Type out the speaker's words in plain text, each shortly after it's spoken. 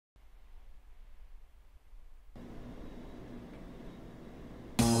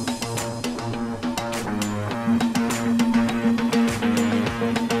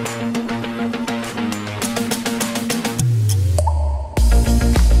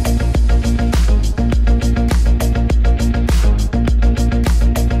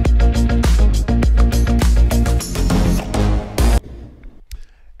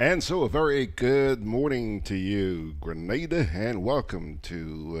And so a very good morning to you, Grenada, and welcome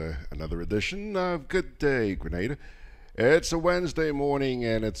to another edition of Good Day, Grenada. It's a Wednesday morning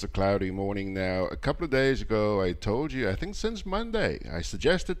and it's a cloudy morning now. A couple of days ago I told you, I think since Monday, I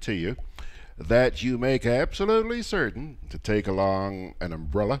suggested to you that you make absolutely certain to take along an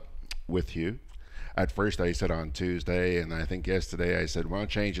umbrella with you. At first I said on Tuesday, and I think yesterday I said, well,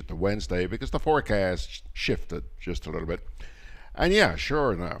 change it to Wednesday because the forecast shifted just a little bit. And yeah,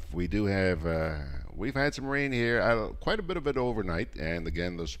 sure enough, we do have, we've had some rain here, quite a bit of it overnight, and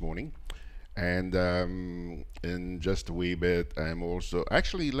again this morning. And in just a wee bit, I'm also,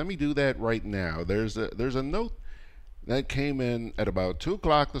 actually, let me do that right now. There's a note that came in at about 2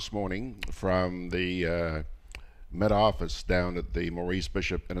 o'clock this morning from the Met Office down at the Maurice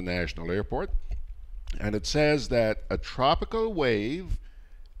Bishop International Airport. And it says that a tropical wave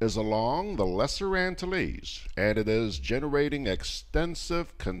is along the Lesser Antilles, and it is generating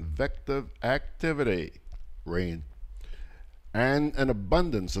extensive convective activity, rain, and an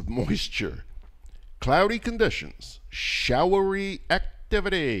abundance of moisture, cloudy conditions, showery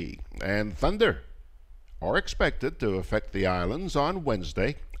activity, and thunder are expected to affect the islands on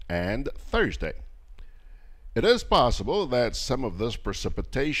Wednesday and Thursday. It is possible that some of this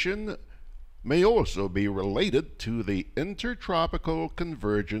precipitation may also be related to the intertropical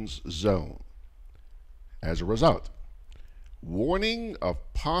convergence zone. As a result, warning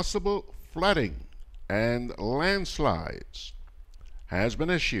of possible flooding and landslides has been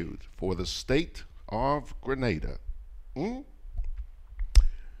issued for the state of Grenada.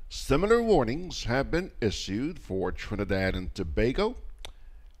 Similar warnings have been issued for Trinidad and Tobago,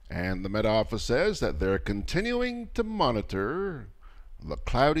 and the Met Office says that they're continuing to monitor the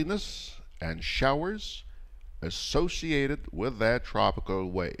cloudiness and showers associated with that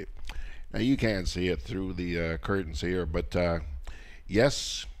tropical wave. Now you can't see it through the curtains here, but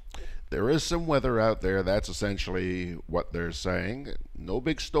yes, there is some weather out there. That's essentially what they're saying. No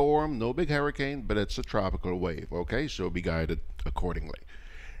big storm, no big hurricane, but it's a tropical wave, okay? So be guided accordingly.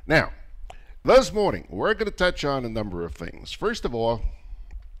 Now, this morning, we're going to touch on a number of things. First of all,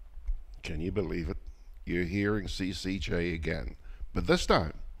 can you believe it? You're hearing CCJ again, but this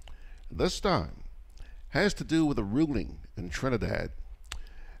time has to do with a ruling in Trinidad.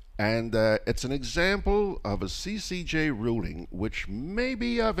 And it's an example of a CCJ ruling which may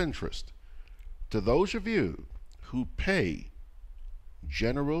be of interest to those of you who pay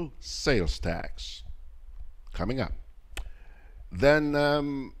general sales tax. Coming up.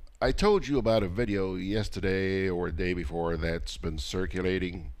 Then I told you about a video yesterday or a day before that's been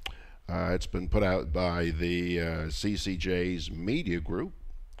circulating. It's been put out by the CCJ's media group.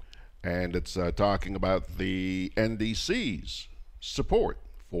 And it's talking about the NDC's support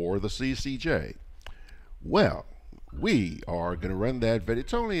for the CCJ. Well, we are going to run that video.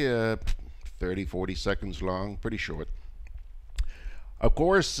 It's only 30-40 seconds long, pretty short. Of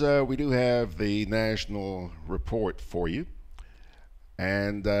course, we do have the national report for you.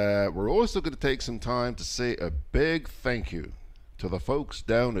 And we're also going to take some time to say a big thank you to the folks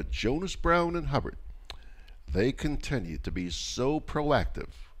down at Jonas Brown and Hubbard. They continue to be so proactive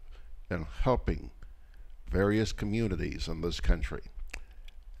and helping various communities in this country.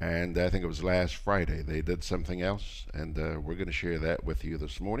 And I think it was last Friday they did something else, and we're going to share that with you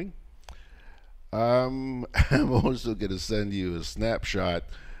this morning. I'm also going to send you a snapshot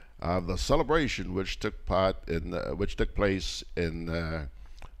of the celebration which took place in the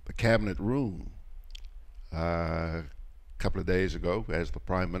cabinet room a couple of days ago as the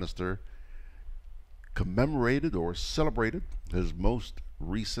Prime Minister commemorated or celebrated his most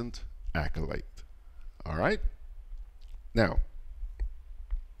recent accolade. All right? Now,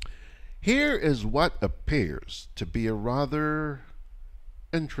 here is what appears to be a rather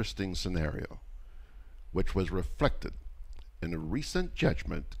interesting scenario, which was reflected in a recent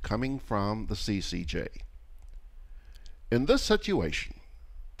judgment coming from the CCJ. In this situation,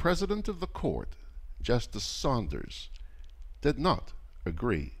 President of the Court, Justice Saunders, did not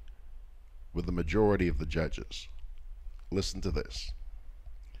agree with the majority of the judges. Listen to this.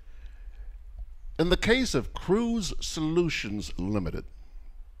 In the case of Cruise Solutions Limited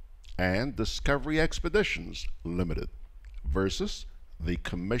and Discovery Expeditions Limited versus the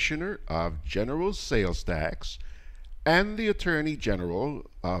Commissioner of General Sales Tax and the Attorney General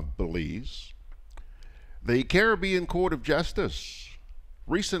of Belize, the Caribbean Court of Justice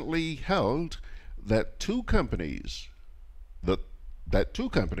recently held that two companies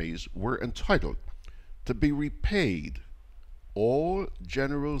were entitled to be repaid all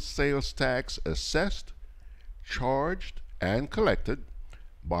general sales tax assessed, charged, and collected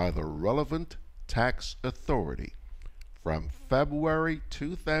by the relevant tax authority from February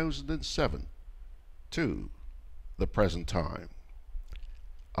 2007 to the present time,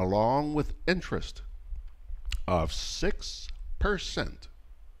 along with interest of 6%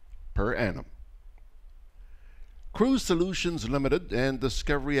 per annum. Cruise Solutions Limited and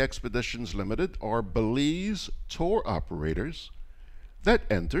Discovery Expeditions Limited are Belize tour operators that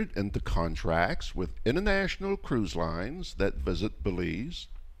entered into contracts with international cruise lines that visit Belize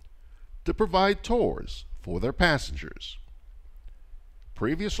to provide tours for their passengers.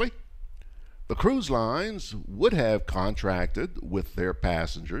 Previously, the cruise lines would have contracted with their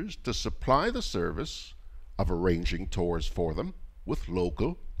passengers to supply the service of arranging tours for them with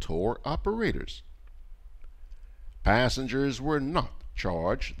local tour operators. Passengers were not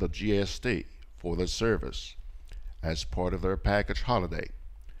charged the GST for the service as part of their package holiday,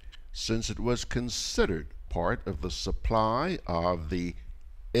 since it was considered part of the supply of the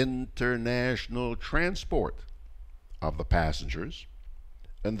international transport of the passengers,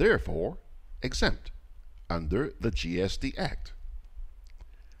 and therefore exempt under the GST Act.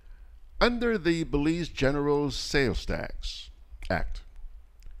 Under the Belize General Sales Tax Act,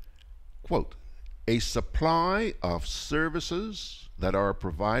 quote, a supply of services that are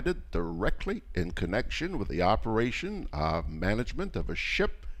provided directly in connection with the operation of management of a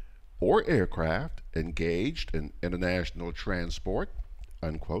ship or aircraft engaged in international transport,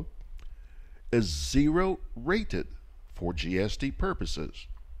 unquote, is zero rated for GST purposes.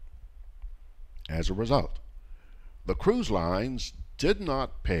 As a result, the cruise lines did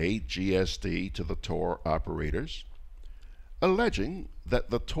not pay GST to the tour operators, alleging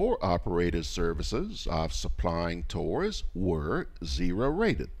that the tour operators' services of supplying tours were zero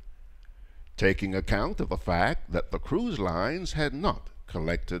rated, taking account of the fact that the cruise lines had not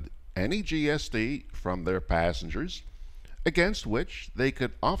collected any GST from their passengers against which they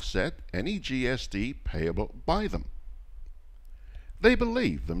could offset any GST payable by them. They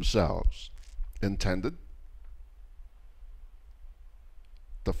believed themselves intended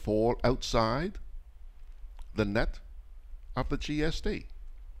to fall outside the net of the GST.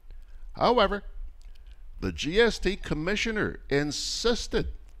 However, the GST commissioner insisted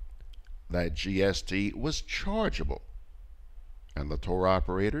that GST was chargeable, and the tour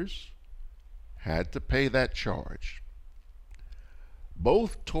operators had to pay that charge.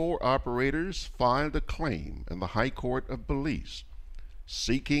 Both tour operators filed a claim in the High Court of Belize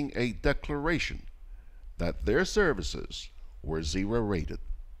seeking a declaration that their services were zero rated.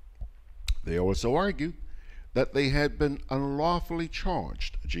 They also argued that they had been unlawfully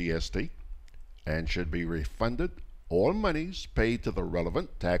charged GST and should be refunded all monies paid to the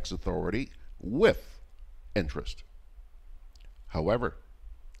relevant tax authority with interest. However,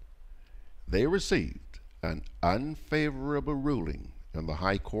 they received an unfavorable ruling in the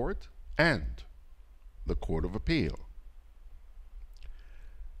High Court and the Court of Appeal.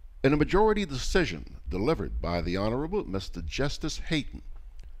 In a majority decision delivered by the Honorable Mr. Justice Hayton,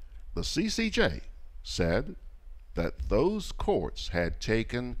 the CCJ said that those courts had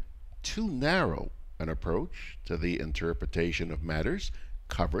taken too narrow an approach to the interpretation of matters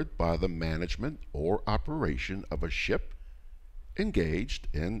covered by the management or operation of a ship engaged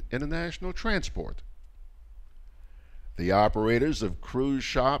in international transport. The operators of cruise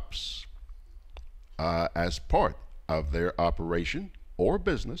shops, as part of their operation or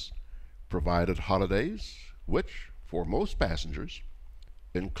business, provided holidays which, for most passengers,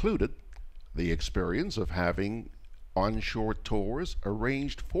 included the experience of having onshore tours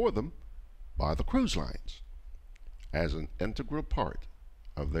arranged for them by the cruise lines as an integral part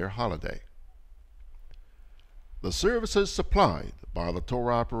of their holiday. The services supplied by the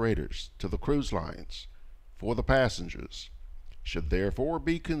tour operators to the cruise lines for the passengers should therefore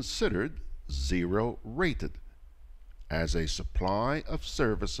be considered zero rated as a supply of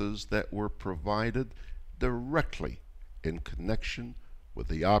services that were provided directly in connection with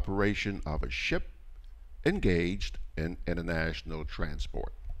the operation of a ship engaged in international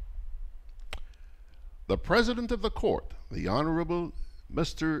transport. The President of the Court, the Honorable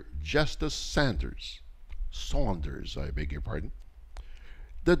Mr. Justice Saunders, I beg your pardon,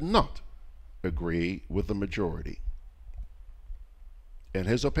 did not agree with the majority. In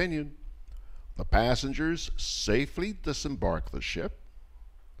his opinion, the passengers safely disembarked the ship.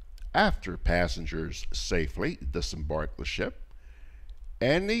 After passengers safely disembark the ship,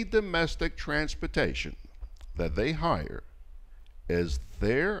 any domestic transportation that they hire is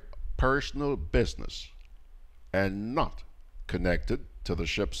their personal business and not connected to the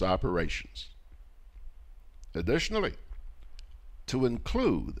ship's operations. Additionally, to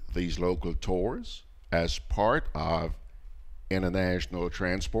include these local tours as part of international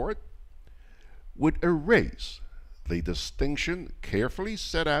transport would erase the distinction carefully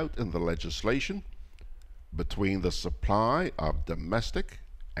set out in the legislation between the supply of domestic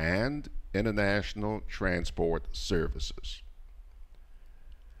and international transport services.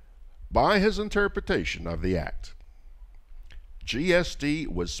 By his interpretation of the Act, GST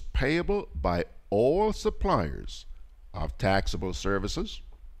was payable by all suppliers of taxable services.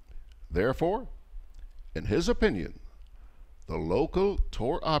 Therefore, in his opinion, the local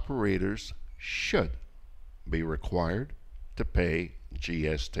tour operators should be required to pay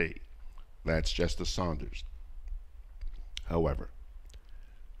GST. That's Justice Saunders. However,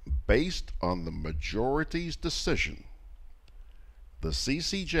 based on the majority's decision, the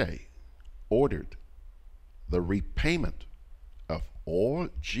CCJ ordered the repayment of all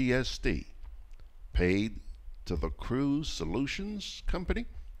GST paid to the Cruise Solutions Company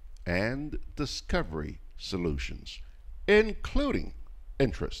and Discovery Solutions, including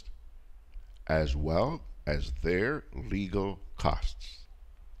interest, as well as their legal costs.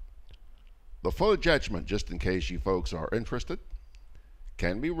 The full judgment, just in case you folks are interested,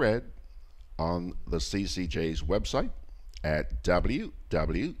 can be read on the CCJ's website at www.ccj.org.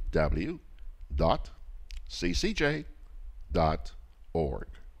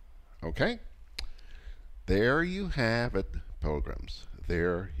 Okay? There you have it, pilgrims.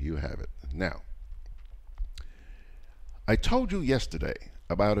 There you have it. Now, I told you yesterday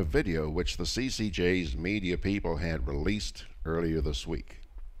about a video which the CCJ's media people had released earlier this week.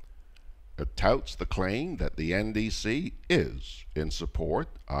 It touts the claim that the NDC is in support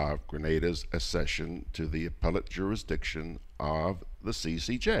of Grenada's accession to the appellate jurisdiction of the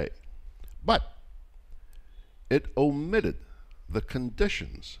CCJ. But it omitted the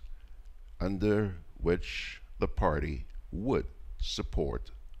conditions under which the party would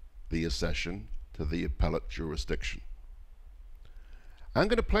support the accession to the appellate jurisdiction. I'm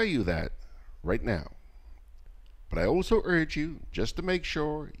going to play you that right now. But I also urge you, just to make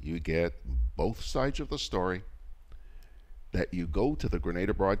sure you get both sides of the story, that you go to the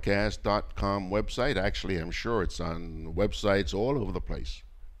GRENADABROADCAST.com website. Actually, I'm sure it's on websites all over the place.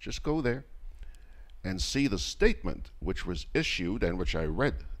 Just go there and see the statement which was issued and which I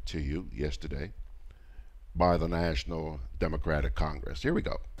read to you yesterday by the National Democratic Congress. Here we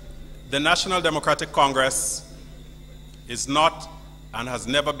go. The National Democratic Congress is not and has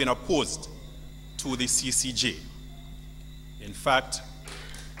never been opposed to the CCJ. In fact,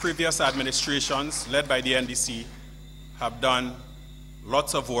 previous administrations led by the NDC have done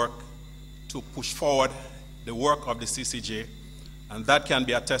lots of work to push forward the work of the CCJ, and that can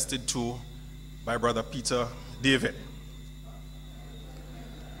be attested to by Brother Peter David.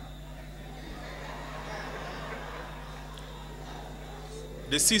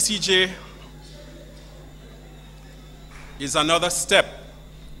 The CCJ is another step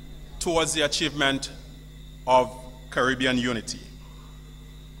towards the achievement of Caribbean unity.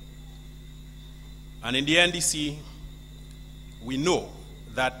 And in the NDC, we know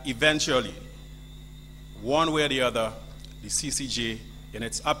that eventually, one way or the other, the CCJ in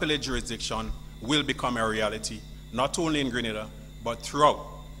its appellate jurisdiction will become a reality, not only in Grenada, but throughout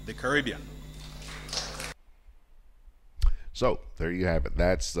the Caribbean. So, there you have it.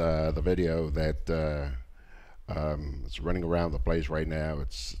 That's the video that it's running around the place right now.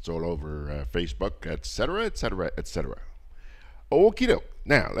 It's all over Facebook, etc., etc., etc. Okie doke.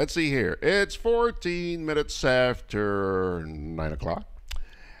 Now, let's see here. It's 14 minutes after 9 o'clock.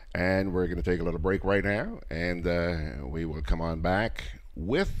 And we're going to take a little break right now. And we will come on back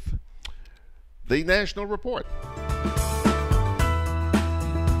with the National Report.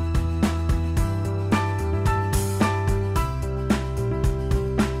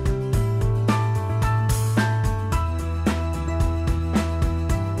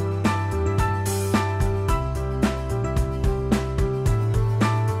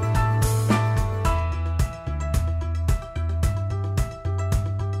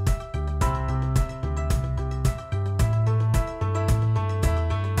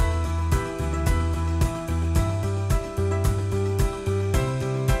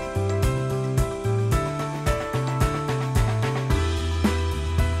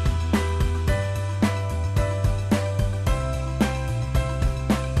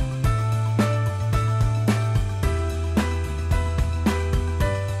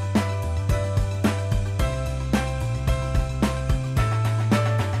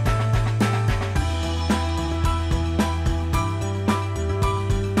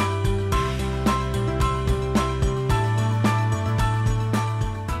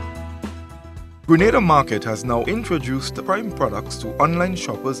 Grenada Market has now introduced the Prime products to online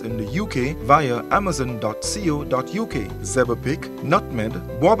shoppers in the UK via amazon.co.uk. Zeberpick, Nutmed,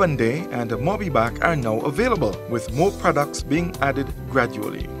 Bourbonday and Mobiback are now available, with more products being added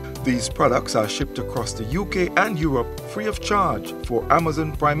gradually. These products are shipped across the UK and Europe free of charge for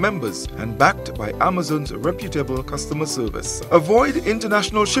Amazon Prime members and backed by Amazon's reputable customer service. Avoid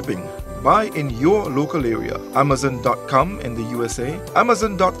international shipping. Buy in your local area. Amazon.com in the USA,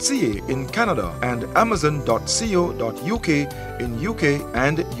 Amazon.ca in Canada, and Amazon.co.uk in UK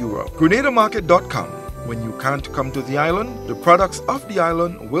and Europe. GRENADAmarket.com. When you can't come to the island, the products of the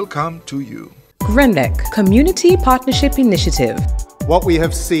island will come to you. GRENADA Community Partnership Initiative. What we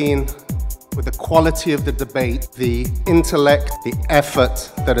have seen with the quality of the debate, the intellect, the effort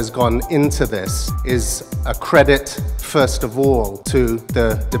that has gone into this is a credit, first of all, to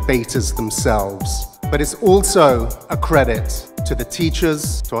the debaters themselves. But it's also a credit to the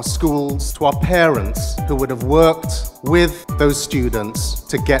teachers, to our schools, to our parents who would have worked with those students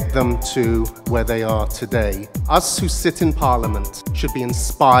to get them to where they are today. Us who sit in Parliament should be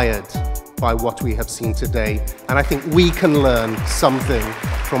inspired by what we have seen today, and I think we can learn something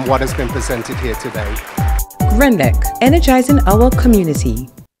from what has been presented here today. GRENADA, energizing our community.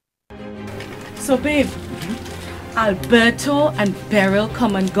 So babe, Alberto and Beryl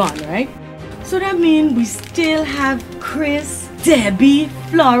come and gone, right? So that means we still have Chris, Debbie,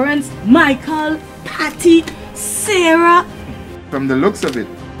 Florence, Michael, Patty, Sarah. From the looks of it,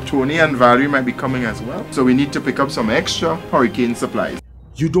 Tony and Valerie might be coming as well. So we need to pick up some extra hurricane supplies.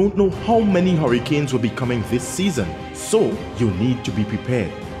 You don't know how many hurricanes will be coming this season, so you need to be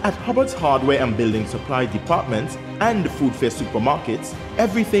prepared. At Hubbards Hardware and Building Supply Departments and the Food Fair supermarkets,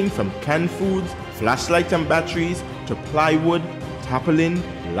 everything from canned foods, flashlights and batteries, to plywood, tarpaulin,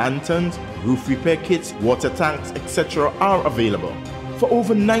 lanterns, roof repair kits, water tanks, etc. are available. For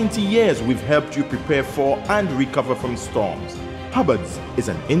over 90 years, we've helped you prepare for and recover from storms. Hubbards is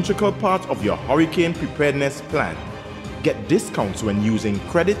an integral part of your hurricane preparedness plan. Get discounts when using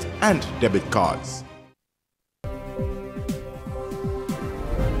credit and debit cards.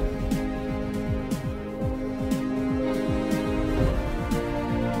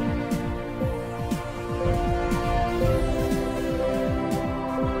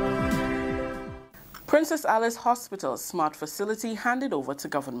 Princess Alice Hospital's smart facility handed over to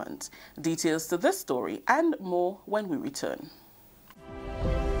government. Details to this story and more when we return.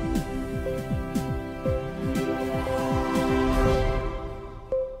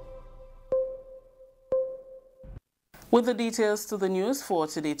 With the details to the news for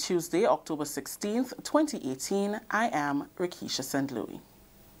today, Tuesday, October 16th, 2018, I am Rikisha St. Louis.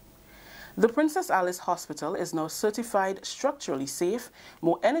 The Princess Alice Hospital is now certified structurally safe,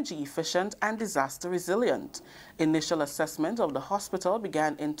 more energy efficient and disaster resilient. Initial assessment of the hospital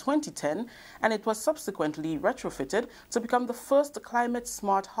began in 2010 and it was subsequently retrofitted to become the first climate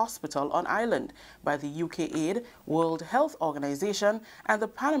smart hospital on island by the UKAID, World Health Organization and the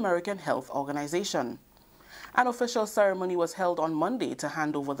Pan American Health Organization. An official ceremony was held on Monday to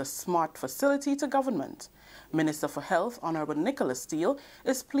hand over the smart facility to government. Minister for Health, Honorable Nicholas Steele,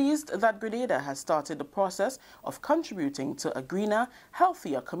 is pleased that Grenada has started the process of contributing to a greener,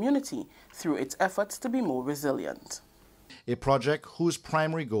 healthier community through its efforts to be more resilient. A project whose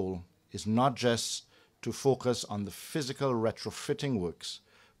primary goal is not just to focus on the physical retrofitting works,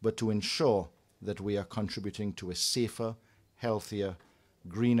 but to ensure that we are contributing to a safer, healthier,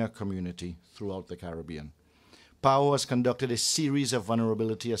 greener community throughout the Caribbean. PAHO has conducted a series of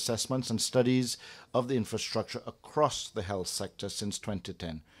vulnerability assessments and studies of the infrastructure across the health sector since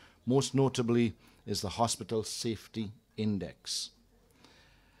 2010. Most notably is the Hospital Safety Index,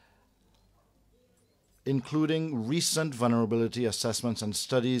 including recent vulnerability assessments and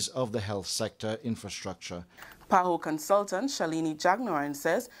studies of the health sector infrastructure. PAHO consultant Shalini Jagnaran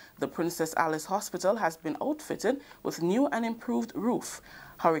says the Princess Alice Hospital has been outfitted with new and improved roof,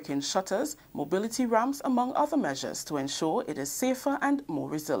 hurricane shutters, mobility ramps, among other measures to ensure it is safer and more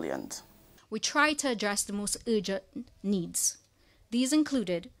resilient. We tried to address the most urgent needs. These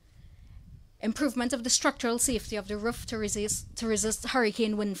included improvement of the structural safety of the roof to resist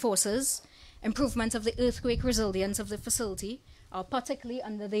hurricane wind forces, improvement of the earthquake resilience of the facility, particularly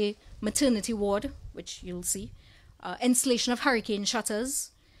under the maternity ward, which you'll see, installation of hurricane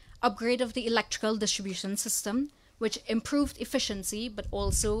shutters, upgrade of the electrical distribution system, which improved efficiency but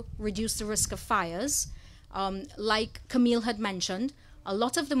also reduced the risk of fires. Like Camille had mentioned, a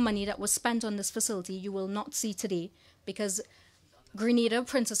lot of the money that was spent on this facility you will not see today because Grenada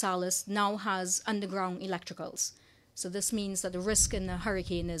Princess Alice now has underground electricals. So this means that the risk in a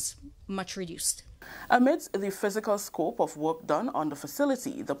hurricane is much reduced. Amidst the physical scope of work done on the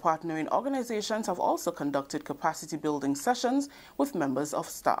facility, the partnering organizations have also conducted capacity building sessions with members of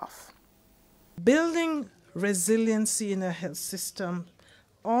staff. Building resiliency in a health system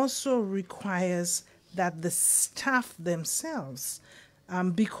also requires that the staff themselves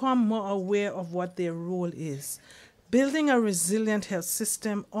become more aware of what their role is. Building a resilient health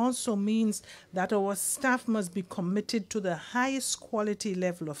system also means that our staff must be committed to the highest quality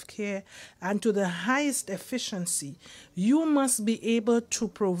level of care and to the highest efficiency. You must be able to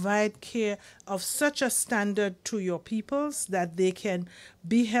provide care of such a standard to your peoples that they can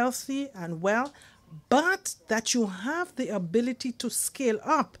be healthy and well, but that you have the ability to scale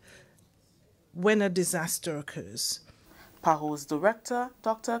up when a disaster occurs. PAHO's director,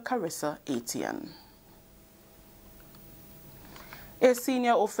 Dr. Carissa Etienne. A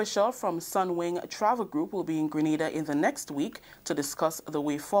senior official from Sunwing Travel Group will be in Grenada in the next week to discuss the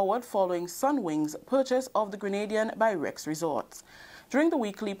way forward following Sunwing's purchase of the Grenadian by Rex Resorts. During the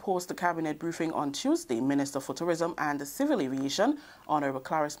weekly post-cabinet briefing on Tuesday, Minister for Tourism and Civil Aviation, Honorable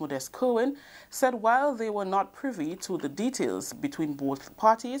Clarice Modeste Kerwin, said while they were not privy to the details between both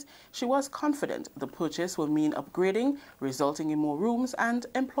parties, she was confident the purchase will mean upgrading, resulting in more rooms and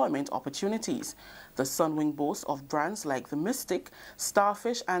employment opportunities. The Sunwing boasts of brands like the Mystic,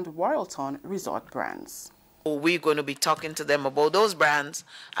 Starfish and Royalton resort brands. We're going to be talking to them about those brands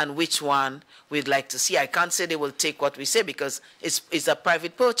and which one we'd like to see. I can't say they will take what we say because it's a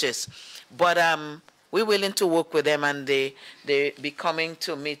private purchase. But we're willing to work with them, and they'll be coming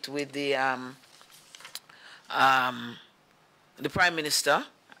to meet with the Prime Minister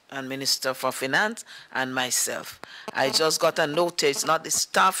and Minister for Finance and myself. I just got a notice, not the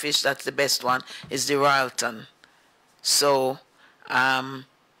Starfish, that's the best one, it's the Royalton. So,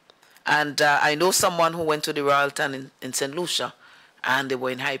 I know someone who went to the Royalton in St. Lucia, and they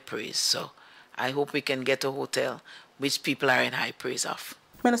were in high praise. So I hope we can get a hotel which people are in high praise of.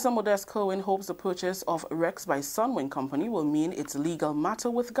 Minister Modeste Kerwin hopes the purchase of Rex by Sunwing Company will mean its legal matter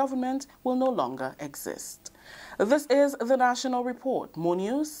with government will no longer exist. This is the National Report. More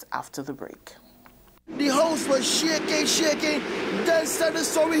news after the break. The house was shaking. Then said the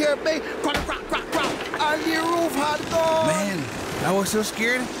story here, babe. Crack, and the roof had gone. Man, I was so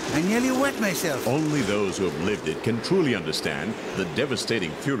scared, I nearly wet myself. Only those who have lived it can truly understand the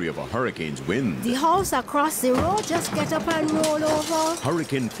devastating fury of a hurricane's wind. The house across the road just get up and roll over.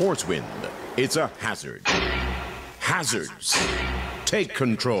 Hurricane force wind. It's a hazard. Hazards. Take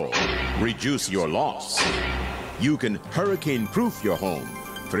control. Reduce your loss. You can hurricane-proof your home.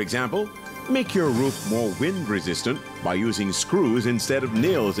 For example, make your roof more wind-resistant by using screws instead of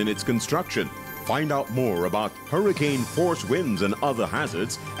nails in its construction. Find out more about hurricane force winds and other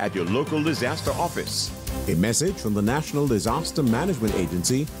hazards at your local disaster office. A message from the National Disaster Management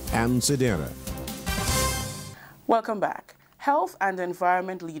Agency and SEDERA. Welcome back. Health and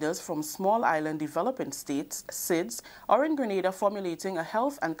environment leaders from small island developing states, SIDS, are in Grenada formulating a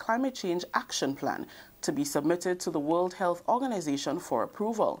health and climate change action plan to be submitted to the World Health Organization for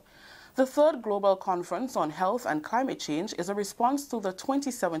approval. The third Global Conference on Health and Climate Change is a response to the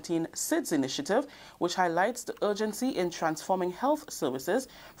 2017 SIDS initiative, which highlights the urgency in transforming health services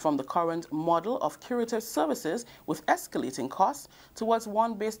from the current model of curative services with escalating costs towards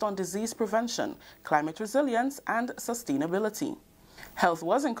one based on disease prevention, climate resilience, and sustainability. Health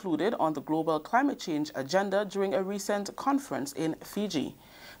was included on the global climate change agenda during a recent conference in Fiji.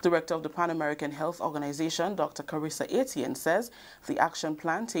 Director of the Pan American Health Organization, Dr. Carissa Etienne, says the action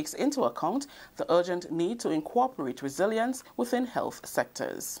plan takes into account the urgent need to incorporate resilience within health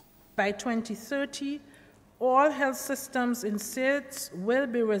sectors. By 2030, all health systems in SIDS will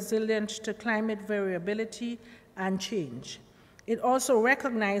be resilient to climate variability and change. It also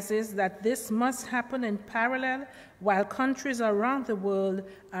recognizes that this must happen in parallel while countries around the world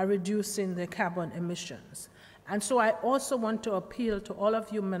are reducing their carbon emissions. And so I also want to appeal to all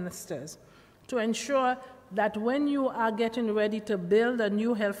of you ministers to ensure that when you are getting ready to build a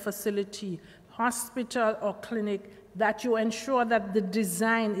new health facility, hospital or clinic, that you ensure that the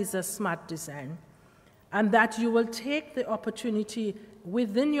design is a smart design and that you will take the opportunity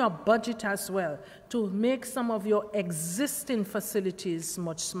within your budget as well to make some of your existing facilities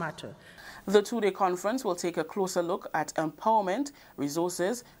much smarter. The two-day conference will take a closer look at empowerment,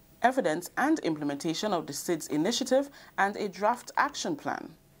 resources, evidence and implementation of the SIDS initiative and a draft action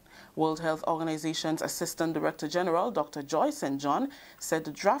plan. World Health Organization's Assistant Director General, Dr. Joy St. John, said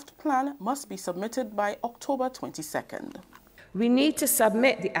the draft plan must be submitted by October 22nd. We need to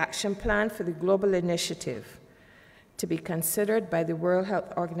submit the action plan for the global initiative to be considered by the World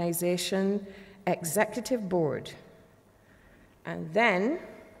Health Organization Executive Board. And then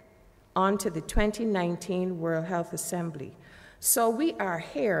onto the 2019 World Health Assembly. So we are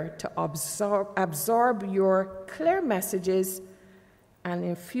here to absorb your clear messages and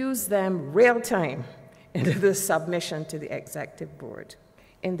infuse them real time into the submission to the Executive Board.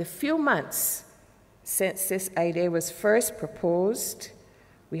 In the few months since this idea was first proposed,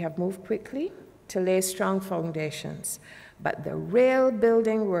 we have moved quickly to lay strong foundations, but the real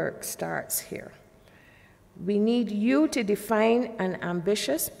building work starts here. We need you to define an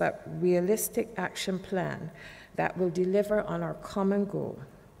ambitious but realistic action plan that will deliver on our common goal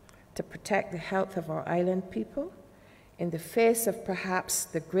to protect the health of our island people in the face of perhaps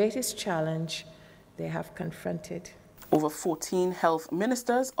the greatest challenge they have confronted. Over 14 health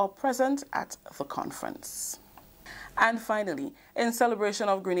ministers are present at the conference. And finally, in celebration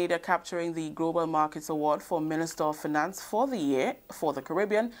of Grenada capturing the Global Markets Award for Minister of Finance for the year for the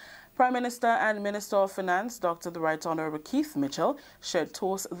Caribbean, Prime Minister and Minister of Finance, Dr. the Right Honourable Keith Mitchell, shared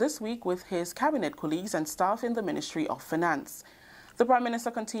toast this week with his cabinet colleagues and staff in the Ministry of Finance. The Prime Minister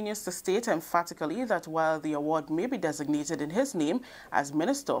continues to state emphatically that while the award may be designated in his name as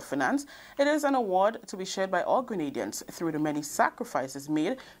Minister of Finance, it is an award to be shared by all Grenadians through the many sacrifices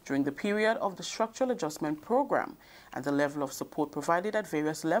made during the period of the Structural Adjustment Programme and the level of support provided at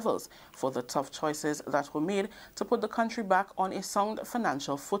various levels for the tough choices that were made to put the country back on a sound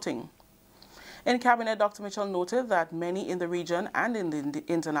financial footing. In Cabinet, Dr. Mitchell noted that many in the region and in the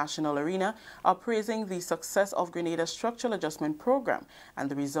international arena are praising the success of Grenada's Structural Adjustment Programme and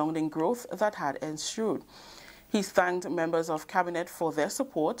the resounding growth that had ensued. He thanked members of Cabinet for their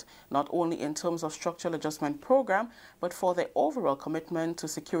support, not only in terms of Structural Adjustment Programme, but for their overall commitment to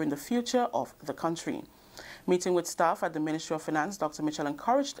securing the future of the country. Meeting with staff at the Ministry of Finance, Dr. Mitchell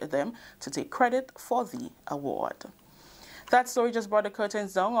encouraged them to take credit for the award. That story just brought the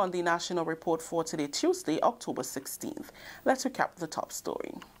curtains down on the National Report for today, Tuesday, October 16th. Let's recap the top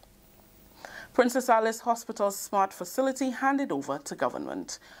story. Princess Alice Hospital's smart facility handed over to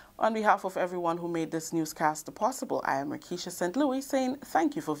government. On behalf of everyone who made this newscast possible, I am Rakisha St. Louis saying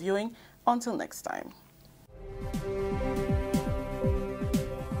thank you for viewing. Until next time.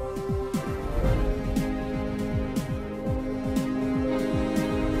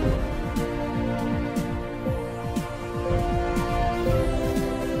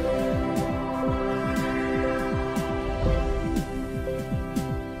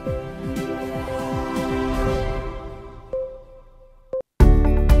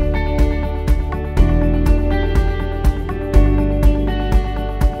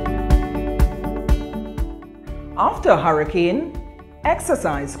 After a hurricane,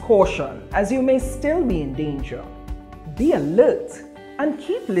 exercise caution as you may still be in danger. Be alert and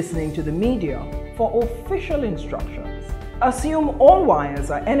keep listening to the media for official instructions. Assume all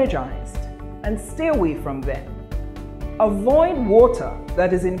wires are energized and stay away from them. Avoid water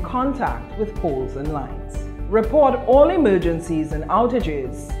that is in contact with poles and lines. Report all emergencies and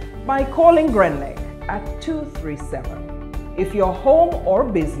outages by calling GRENADA at 237. If your home or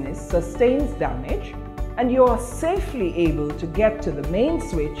business sustains damage, and you are safely able to get to the main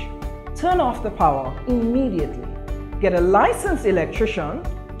switch, turn off the power immediately. Get a licensed electrician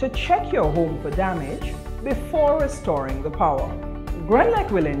to check your home for damage before restoring the power.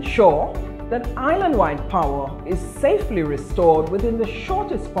 GRENADA will ensure that island-wide power is safely restored within the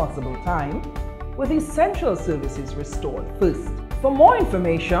shortest possible time, with essential services restored first. For more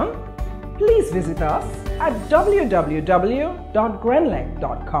information, please visit us at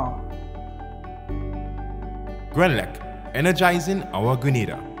www.grenlec.com. GRENADA, energizing our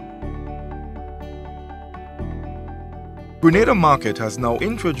Grenada. Grenada Market has now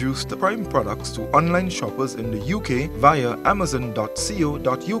introduced the Prime products to online shoppers in the UK via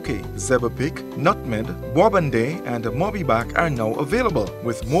amazon.co.uk. Zebrapick, Nutmeg, Gudday and Mobiback are now available,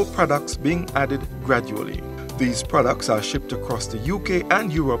 with more products being added gradually. These products are shipped across the UK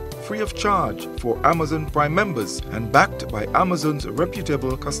and Europe free of charge for Amazon Prime members and backed by Amazon's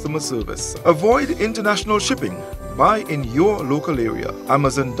reputable customer service. Avoid international shipping. Buy in your local area.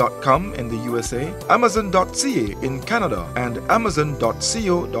 Amazon.com in the USA, Amazon.ca in Canada, and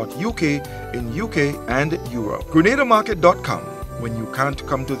Amazon.co.uk in UK and Europe. GrenadaMarket.com. When you can't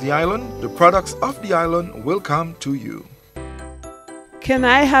come to the island, the products of the island will come to you. Can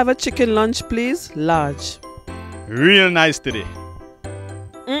I have a chicken lunch, please? Large. Real nice today.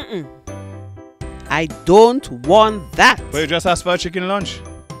 I don't want that. But you just asked for a chicken lunch.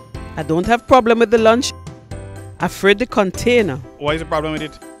 I don't have problem with the lunch. Afraid the container. What is the problem with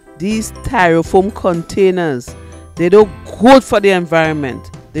it? These styrofoam containers, they don't good for the environment.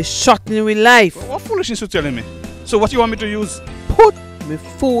 They shorten with life. But what foolishness you telling me? So what you want me to use? Put my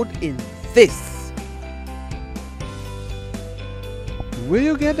food in this. Where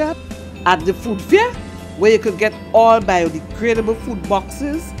you get that? At the food fair, where you could get all biodegradable food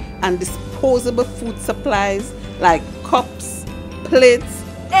boxes and disposable food supplies like cups, plates,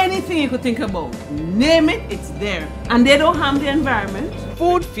 anything you could think about. Name it, it's there. And they don't harm the environment.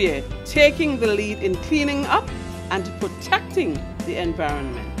 Food fair, taking the lead in cleaning up and protecting the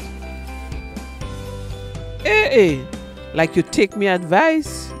environment. Hey, like you take me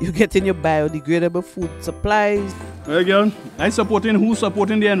advice, you get in your biodegradable food supplies. Well, girl, I supporting who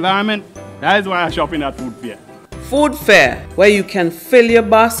supporting the environment. That is why I shop in at food fair. Food fair, where you can fill your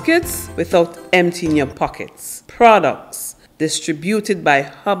baskets without emptying your pockets. Products distributed by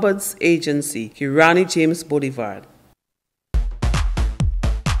Hubbards Agency, Kirani James Boulevard.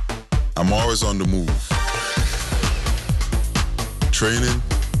 I'm always on the move. Training,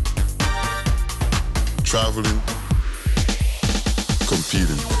 traveling,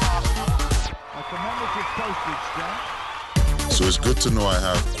 competing. So it's good to know I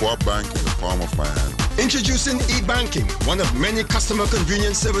have Co-op Bank in the palm of my hand. Introducing e-banking, one of many customer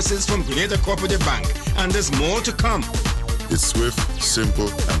convenience services from Grenada Cooperative Bank. And there's more to come. It's swift, simple,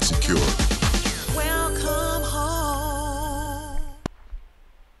 and secure. Welcome home.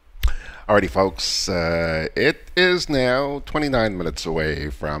 Alrighty, folks, it is now 29 minutes away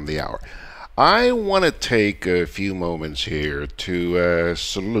from the hour. I want to take a few moments here to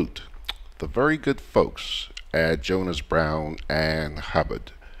salute the very good folks at Jonas Brown and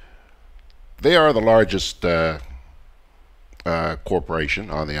Hubbard. They are the largest corporation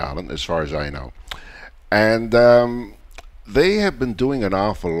on the island, as far as I know. And they have been doing an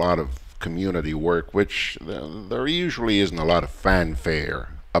awful lot of community work, which there usually isn't a lot of fanfare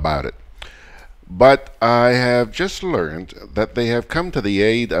about it. But I have just learned that they have come to the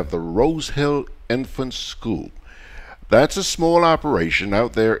aid of the Rose Hill Infant School. That's a small operation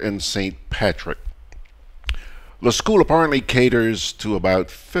out there in St. Patrick. The school apparently caters to about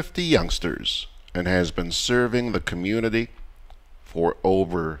 50 youngsters and has been serving the community for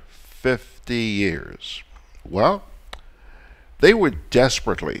over 50 years. Well, they were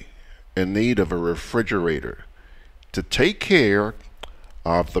desperately in need of a refrigerator to take care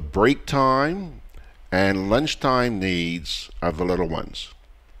of the break time and lunchtime needs of the little ones.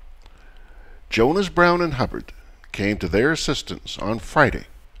 Jonas Brown and Hubbard came to their assistance on Friday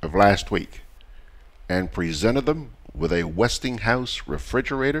of last week and presented them with a Westinghouse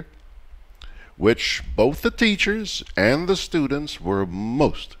refrigerator, which both the teachers and the students were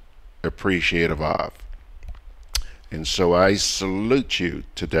most appreciative of. And so I salute you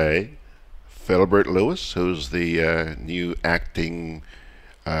today, Philbert Lewis, who's the new acting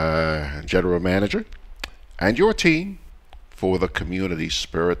general manager, and your team for the community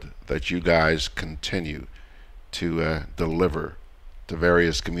spirit that you guys continue to deliver to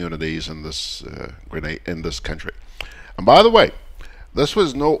various communities in this country. And by the way, this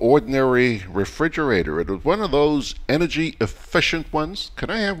was no ordinary refrigerator. It was one of those energy efficient ones. Can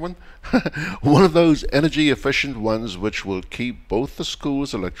I have one? One of those energy efficient ones which will keep both the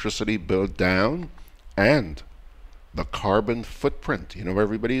school's electricity bill down and the carbon footprint. You know,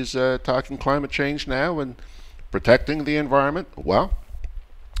 everybody's talking climate change now and protecting the environment. Well,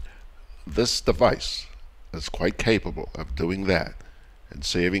 this device is quite capable of doing that and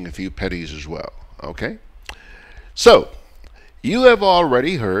saving a few pennies as well. Okay? So, you have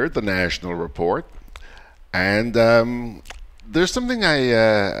already heard the national report, and there's something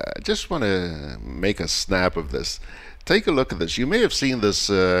I just want to make a snap of this. Take a look at this. You may have seen this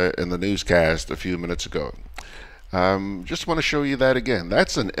in the newscast a few minutes ago. Just want to show you that again.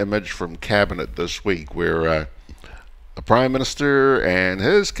 That's an image from Cabinet this week where the Prime Minister and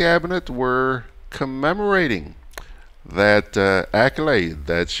his Cabinet were commemorating that accolade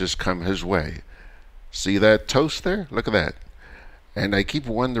that's just come his way. See that toast there? Look at that. And I keep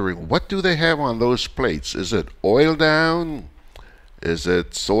wondering, what do they have on those plates? Is it oil down? Is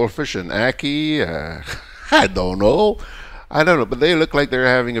it saltfish and ackee? I don't know. I don't know, but they look like they're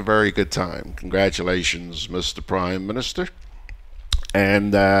having a very good time. Congratulations, Mr. Prime Minister.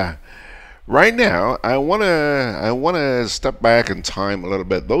 And right now, I wanna step back in time a little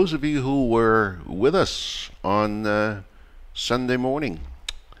bit. Those of you who were with us on Sunday morning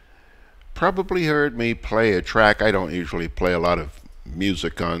probably heard me play a track. I don't usually play a lot of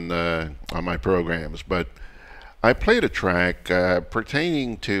music on my programs, but I played a track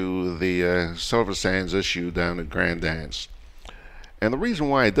pertaining to the Silver Sands issue down at GRENADA. And the reason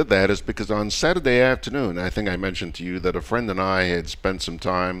why I did that is because on Saturday afternoon, I think I mentioned to you that a friend and I had spent some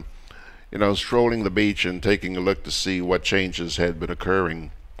time, you know, strolling the beach and taking a look to see what changes had been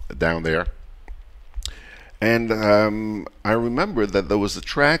occurring down there. And I remember that there was a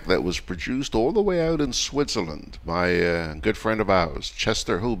track that was produced all the way out in Switzerland by a good friend of ours,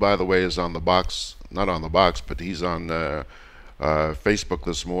 Chester, who, by the way, is on the box, not on the box, but he's on Facebook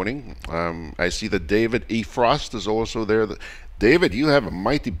this morning. I see that David E. Frost is also there. David, you have a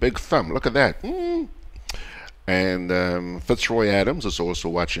mighty big thumb. Look at that. And Fitzroy Adams is also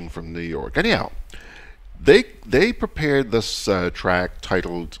watching from New York. Anyhow, they prepared this track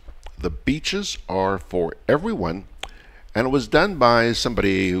titled "The Beaches Are for Everyone," and it was done by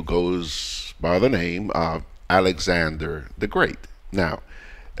somebody who goes by the name of Alexander the Great. Now,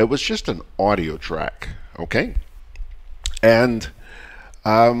 it was just an audio track, okay? And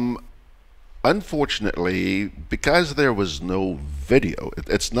unfortunately, because there was no video,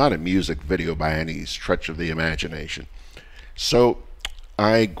 it's not a music video by any stretch of the imagination. So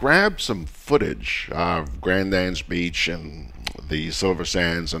I grabbed some footage of Grandad's Beach and the Silver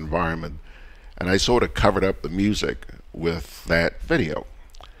Sands environment, and I sort of covered up the music with that video.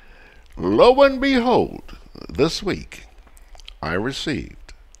 Lo and behold, this week I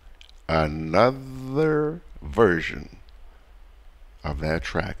received another version of that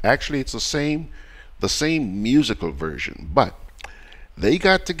track. Actually, it's the same musical version, but they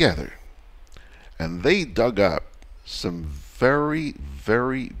got together and they dug up some very,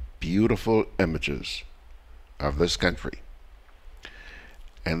 very beautiful images of this country,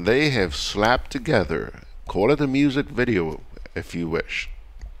 and they have slapped together, call it a music video if you wish,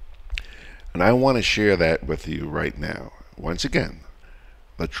 and I want to share that with you right now. Once again,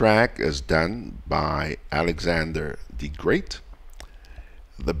 the track is done by Alexander the Great.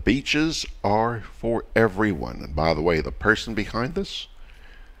 The beaches are for everyone. And by the way, the person behind this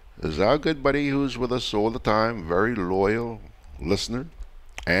is our good buddy who's with us all the time, very loyal listener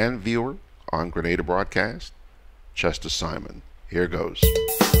and viewer on Grenada Broadcast, Chester Simon. Here goes.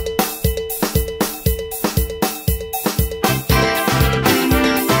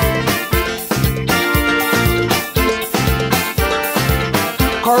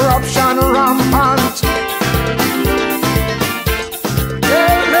 Corruption rampant.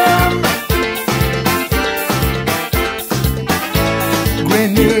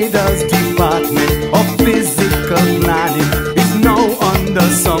 Grenada's Department of Physical Planning is now under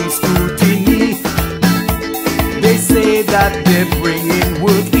some scrutiny. They say that they're bringing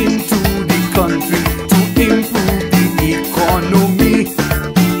work into the country to improve the economy.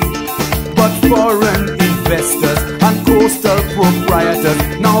 But foreign investors and coastal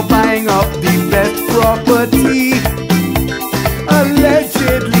proprietors now buying up the best property,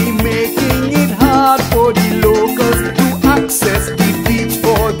 allegedly making it hard for the locals to access the beach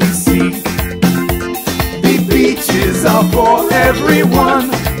or the sea. The beaches are for everyone,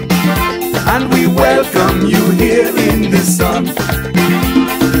 and we welcome you here in the sun.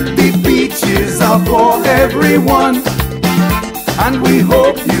 The beaches are for everyone, and we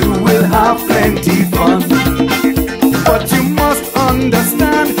hope you will have plenty fun. But you must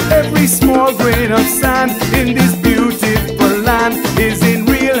understand, every small grain of sand in this beautiful land is in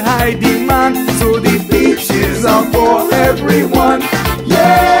real high demand. So the beaches are for everyone.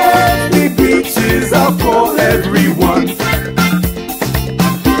 Yeah, the beaches are for everyone.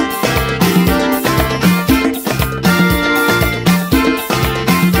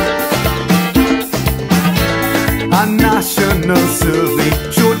 A national survey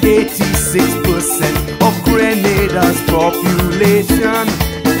showed 86% of Grenada's population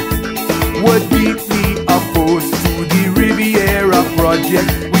were deeply opposed to the Riviera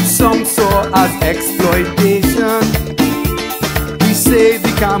project, which some saw as exploitation. We say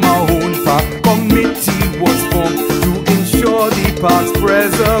the Cameroon Park Committee was formed to ensure the park's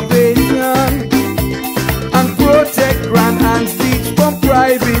preservation and protect Grandad's Beach from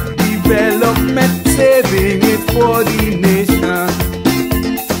private development, saving it for the nation.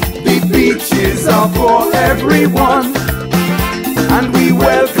 The beaches are for everyone, and we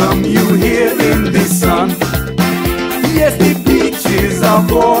welcome you here in the sun. Yes, the beaches are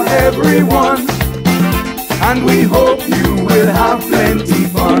for everyone, and we hope you will have plenty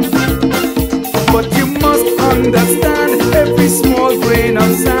fun. But you must understand, every small grain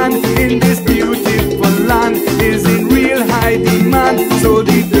of sand in this beautiful land is in real high demand. So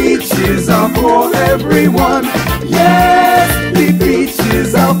the beaches are for everyone. Yes, the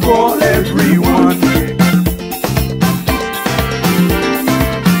beaches are for everyone.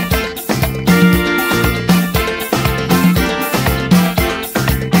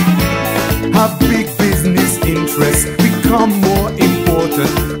 A big business interests become more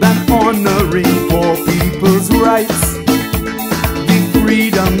important than honoring poor people's rights. The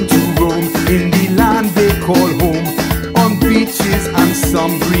freedom to roam in the land they call home, on beaches and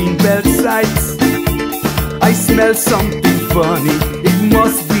some greenbelt sites. I smell something funny. It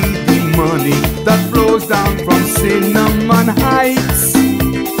must be the money that flows down from Cinnamon Heights.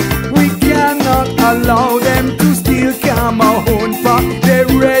 We cannot allow them to steal Cameroon Park. They're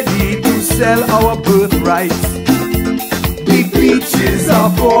ready to sell our birthrights. The beaches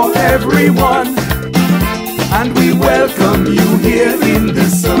are for everyone, and we welcome you here in the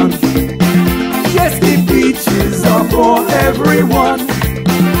sun. Yes, the beaches are for everyone,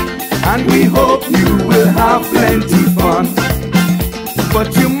 and we hope you will have plenty fun.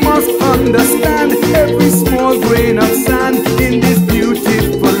 But you must understand, every small grain of sand in this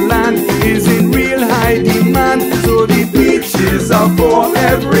beautiful land is in real high demand. So the beaches are for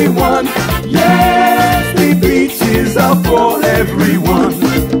everyone. Yes, the beaches are for everyone.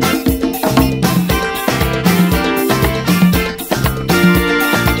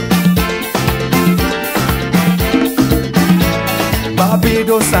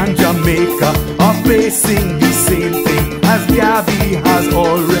 Barbados and Jamaica are facing the same thing, as Gabby has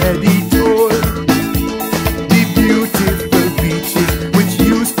already told. The beautiful beaches which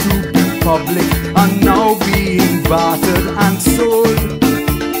used to be public are now being bartered and sold.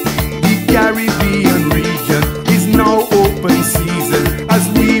 The Caribbean region is now open season as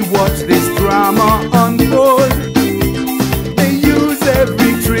we watch this drama unfold. They use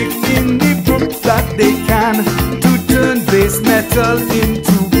every trick in the book that they can to turn base metal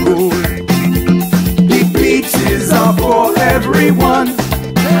into gold. The beaches are for everyone,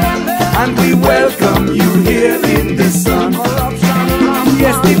 and we welcome you here in the sun.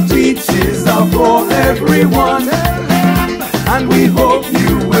 Yes, the beaches are for everyone, and we hope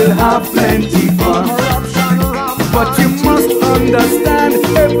you will have plenty fun. But you must understand,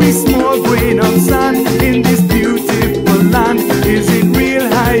 every small grain of sand in this beautiful land is in real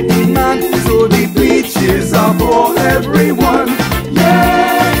high demand. So the beaches are for everyone.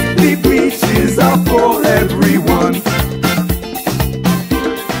 Yes, the beaches are for everyone.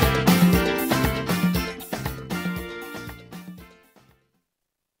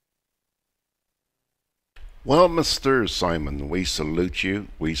 Well, Mr. Simon, we salute you,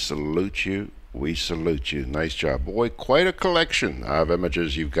 we salute you, we salute you. Nice job. Boy, quite a collection of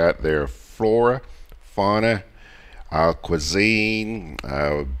images you've got there. Flora, fauna, cuisine,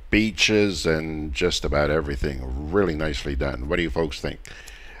 beaches, and just about everything. Really nicely done. What do you folks think?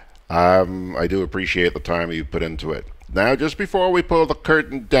 I do appreciate the time you put into it. Now, just before we pull the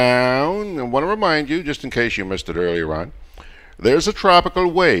curtain down, I want to remind you, just in case you missed it earlier on, there's a tropical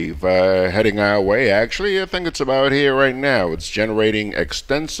wave heading our way. Actually, I think it's about here right now. It's generating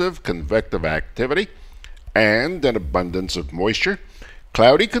extensive convective activity and an abundance of moisture.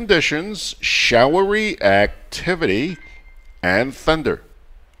 Cloudy conditions, showery activity, and thunder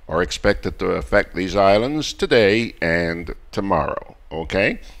are expected to affect these islands today and tomorrow.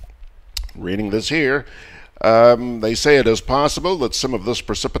 Okay? Reading this here, they say it is possible that some of this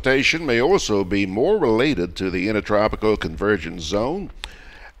precipitation may also be more related to the intertropical convergence zone.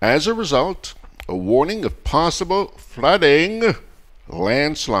 As a result, a warning of possible flooding,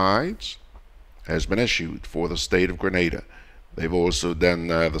 landslides, has been issued for the state of Grenada. They've also done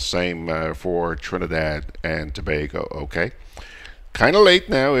the same for Trinidad and Tobago, okay? Kind of late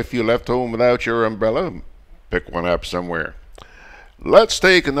now. If you left home without your umbrella, pick one up somewhere. Let's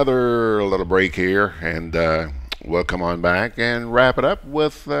take another little break here, and we'll come on back and wrap it up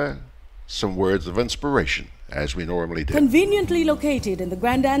with some words of inspiration, as we normally do. Conveniently located in the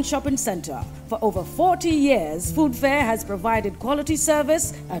GRENADA Shopping Center, for over 40 years, Food Fair has provided quality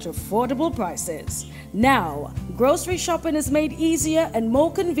service at affordable prices. Now, grocery shopping is made easier and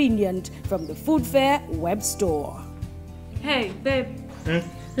more convenient from the Food Fair web store. Hey, babe.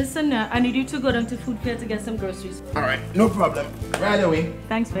 Listen, I need you to go down to Food Fair to get some groceries. All right, no problem. Right away.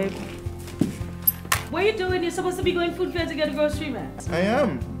 Thanks, babe. What are you doing? You're supposed to be going Food Fair to get a grocery, man. I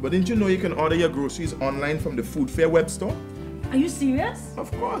am, but didn't you know you can order your groceries online from the Food Fair web store? Are you serious?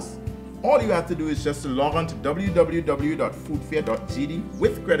 Of course. All you have to do is just to log on to www.foodfair.gd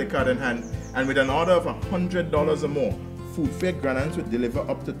with credit card in hand, and with an order of $100 or more, Food Fair Grenadans will deliver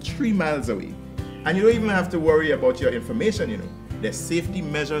up to 3 miles away. And you don't even have to worry about your information, you know. Their safety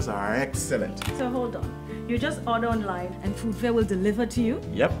measures are excellent. So hold on. You just order online and Food Fair will deliver to you?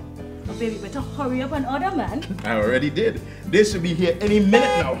 Yep. Oh, baby, better hurry up and order, man. I already did. They should be here any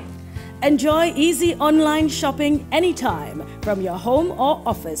minute now. Enjoy easy online shopping anytime from your home or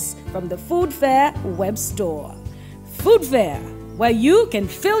office from the Food Fair web store. Food Fair, where you can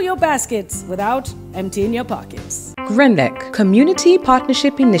fill your baskets without emptying your pockets. GRENADA Community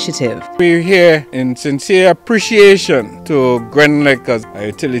Partnership Initiative. We're here in sincere appreciation to GRENADA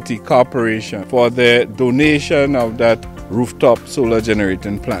Utility Corporation for the donation of that rooftop solar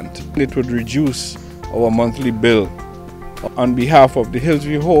generating plant. It would reduce our monthly bill. On behalf of the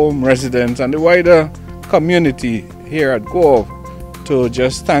Hillsview Home residents and the wider community here at Gove, to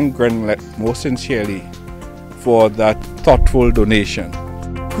just thank GRENADA most sincerely for that thoughtful donation.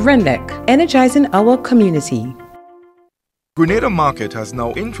 GRENADA, energizing our community. Grenada Market has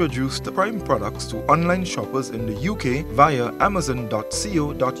now introduced the prime products to online shoppers in the UK via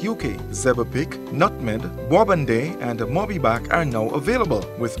amazon.co.uk. Zeberpick, Nutmeg, Bobanday and Mobiback are now available,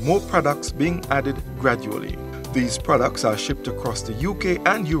 with more products being added gradually. These products are shipped across the UK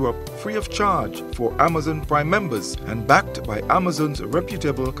and Europe free of charge for Amazon Prime members and backed by Amazon's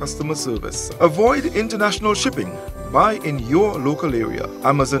reputable customer service. Avoid international shipping. Buy in your local area.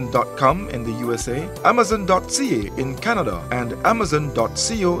 Amazon.com in the USA, Amazon.ca in Canada, and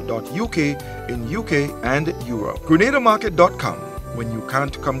Amazon.co.uk in UK and Europe. GrenadaMarket.com. When you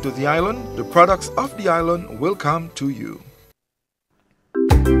can't come to the island, the products of the island will come to you.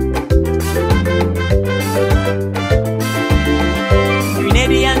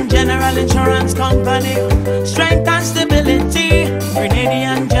 Grenadian General Insurance Company, strength and stability.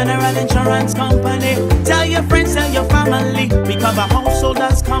 Grenadian General Insurance Company, tell your friends, tell your family. We cover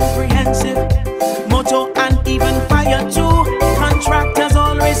householders comprehensive, motor and even fire too. Contractors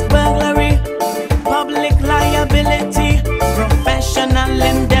all risk burglary, public liability, professional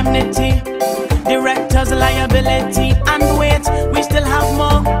indemnity, directors liability, and wait, we still have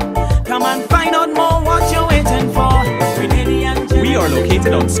more. Come and find out more what you're waiting for. We are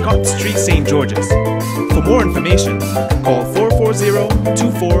located on Scott Street, St. George's. For more information, call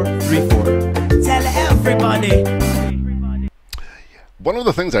 440-2434. Tell everybody. One of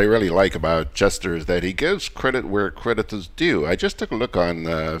the things I really like about Chester is that he gives credit where credit is due. I just took a look on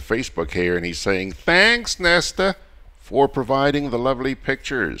Facebook here, and he's saying, thanks, Nesta, for providing the lovely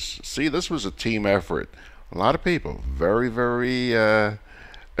pictures. See, this was a team effort. A lot of people very, very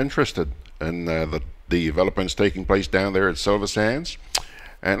interested in the developments taking place down there at Silver Sands.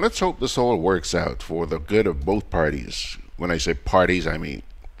 And let's hope this all works out for the good of both parties. When I say parties, I mean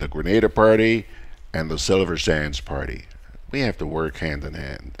the Grenada party and the Silver Sands party. We have to work hand in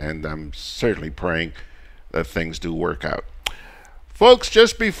hand, and I'm certainly praying that things do work out. Folks,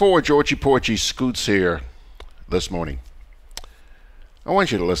 just before Georgie Porgy scoots here this morning, I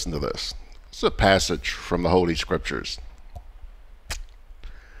want you to listen to this. It's a passage from the Holy Scriptures.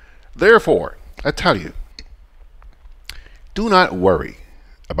 Therefore, I tell you, do not worry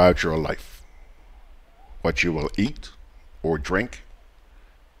about your life, what you will eat or drink,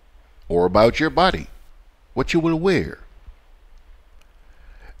 or about your body, what you will wear.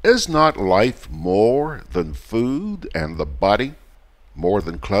 Is not life more than food, and the body more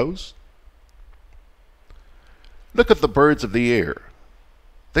than clothes? Look at the birds of the air.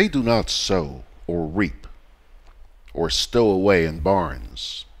 They do not sow or reap or stow away in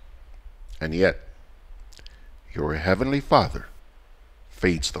barns, and yet your heavenly Father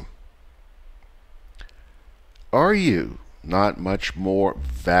feeds them. Are you not much more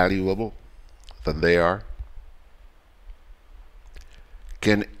valuable than they are?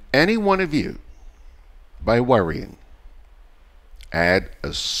 Can any one of you, by worrying, add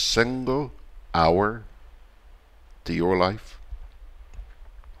a single hour to your life?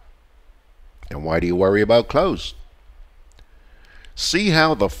 And why do you worry about clothes? See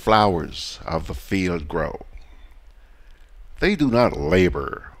how the flowers of the field grow. They do not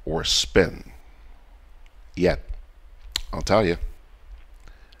labor or spin. Yet, I'll tell you,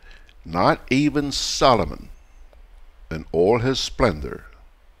 not even Solomon, in all his splendor,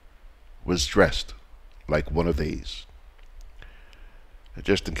 was dressed like one of these.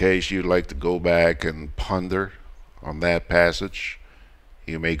 Just in case you'd like to go back and ponder on that passage,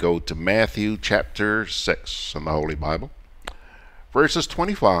 you may go to Matthew chapter 6 in the Holy Bible, verses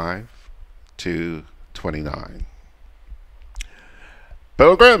 25 to 29.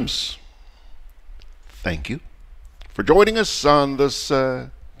 Pilgrims, thank you for joining us on this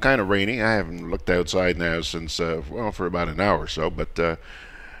kind of rainy. I haven't looked outside now since, well, for about an hour or so, but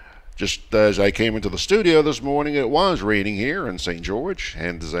just as I came into the studio this morning, it was raining here in St. George,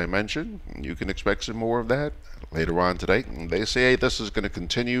 and as I mentioned, you can expect some more of that later on today. And they say this is going to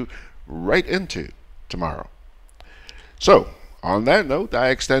continue right into tomorrow. So, on that note, I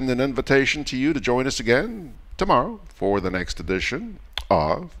extend an invitation to you to join us again tomorrow for the next edition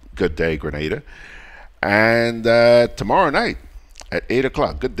of Good Day Grenada. And tomorrow night at 8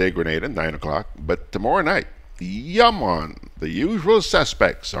 o'clock, Good Day Grenada, 9 o'clock, but tomorrow night, Yaman, the usual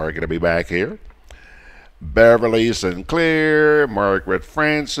suspects are going to be back here. Beverly Sinclair, Margaret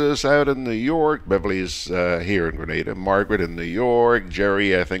Francis out in New York. Beverly's here in Grenada. Margaret in New York.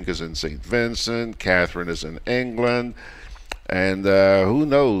 Jerry, I think, is in St. Vincent. Catherine is in England. And who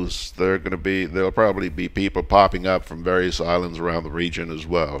knows, there'll probably be people popping up from various islands around the region as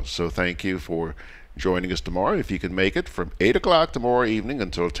well. So thank you for joining us tomorrow, if you can make it, from 8 o'clock tomorrow evening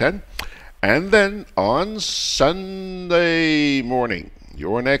until 10. And then on Sunday morning,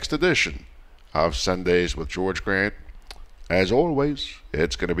 your next edition of Sundays with George Grant. As always,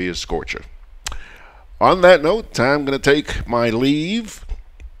 it's going to be a scorcher. On that note, I'm going to take my leave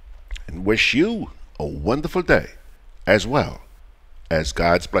and wish you a wonderful day, as well as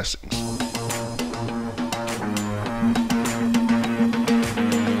God's blessings.